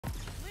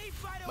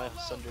My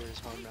thunder is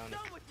home round.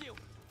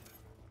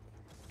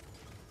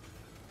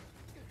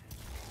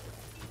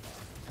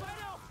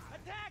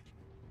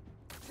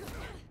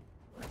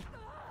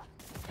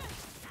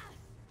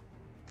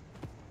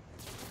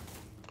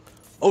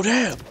 Oh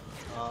damn!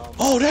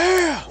 Oh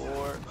damn!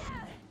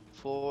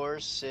 4,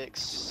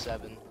 6,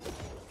 7.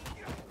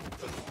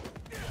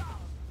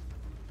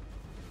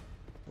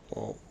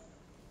 Oh.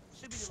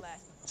 Should be the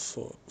last.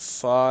 4,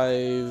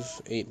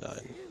 5, 8, 9.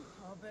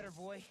 Oh, better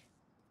boy.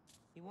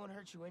 He won't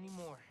hurt you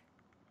anymore.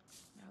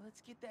 Now let's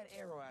get that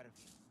arrow out of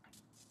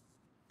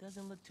you.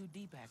 Doesn't look too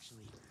deep,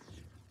 actually.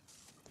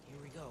 Here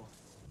we go.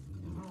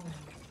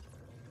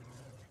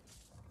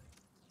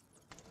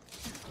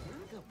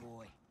 Good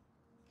boy.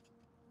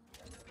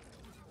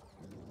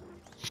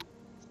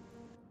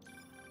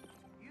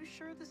 You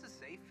sure this is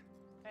safe?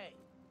 Hey,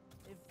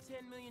 if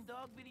 10 million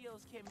dog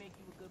videos can't make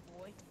you a good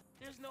boy,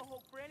 there's no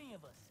hope for any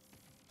of us.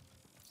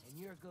 And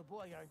you're a good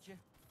boy, aren't you?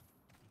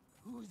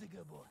 Who's a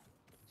good boy?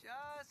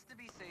 Just to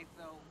be safe,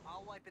 though,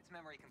 I'll wipe its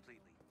memory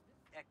completely.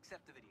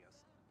 Except the videos.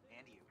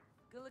 And you.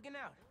 Good looking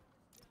out.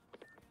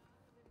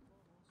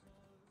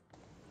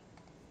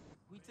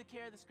 We took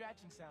care of the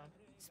scratching sound.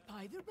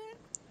 Spider-Man?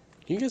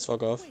 Can you guys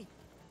fuck off? Wait,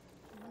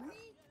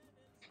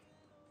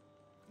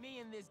 Me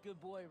and this good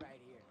boy right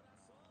here.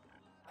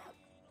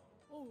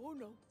 oh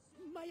no,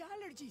 my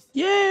allergies.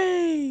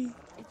 Yay!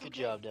 Good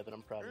job, Devin.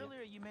 I'm proud of you.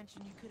 Earlier you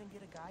mentioned you couldn't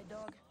get a guide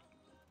dog.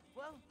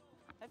 Well,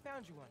 I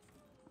found you one.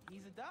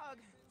 He's a dog,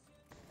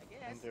 I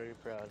guess. I'm very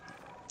proud.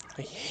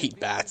 I hate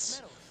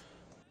bats.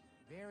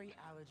 Very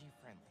allergy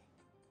friendly.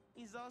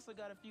 He's also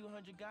got a few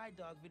hundred guide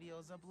dog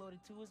videos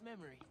uploaded to his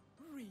memory.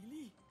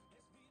 Really?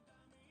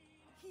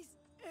 He's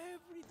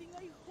everything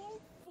I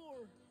hoped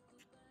for.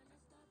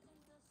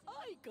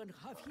 I can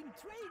have him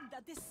trained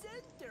at the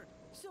center,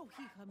 so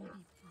he can be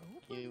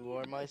proper. You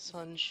are my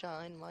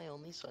sunshine, my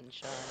only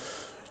sunshine.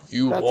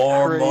 You That's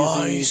are crazy.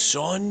 my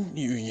son.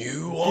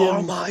 You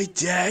are my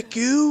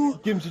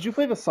Deku. Gims, did you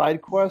play the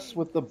side quest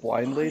with the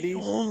blind lady?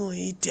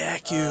 Only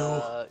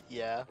Deku.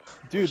 Yeah.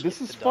 Dude, She this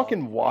hit is the dog.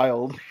 fucking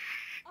wild.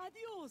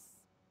 Adios.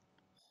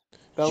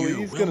 That You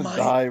lady's will gonna my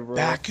die, bro.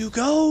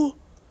 Bakugo.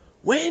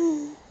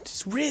 When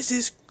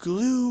resist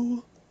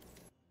glue.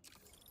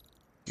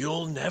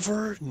 You'll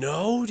never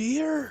know,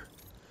 dear,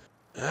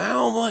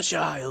 how much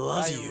I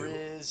love you.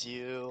 Riz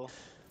you.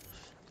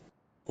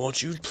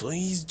 Won't you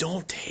please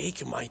don't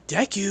take my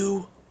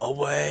Deku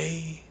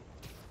away?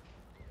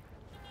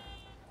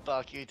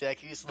 Fuck you,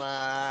 Deku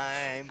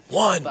slime.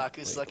 One.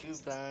 Baku sucky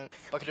slime.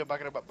 Bucket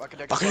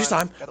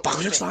slime.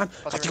 Bucket slime.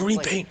 Got the green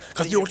paint.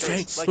 Got the orange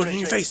paint. Put it in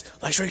your face.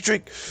 Like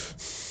Drake.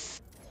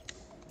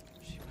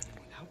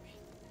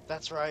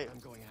 That's right.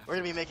 We're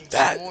gonna be making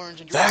That. some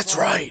orange and That's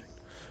right.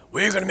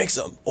 We're gonna make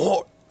some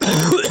or.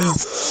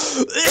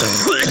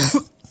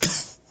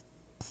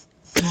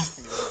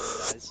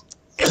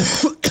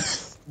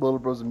 Little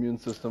bro's immune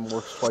system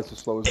works twice as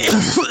slow as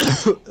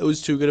mine. It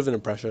was too good of an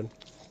impression.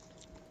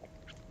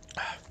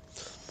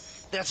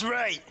 That's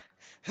right.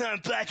 I'm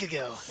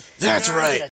Bakugo. That's right.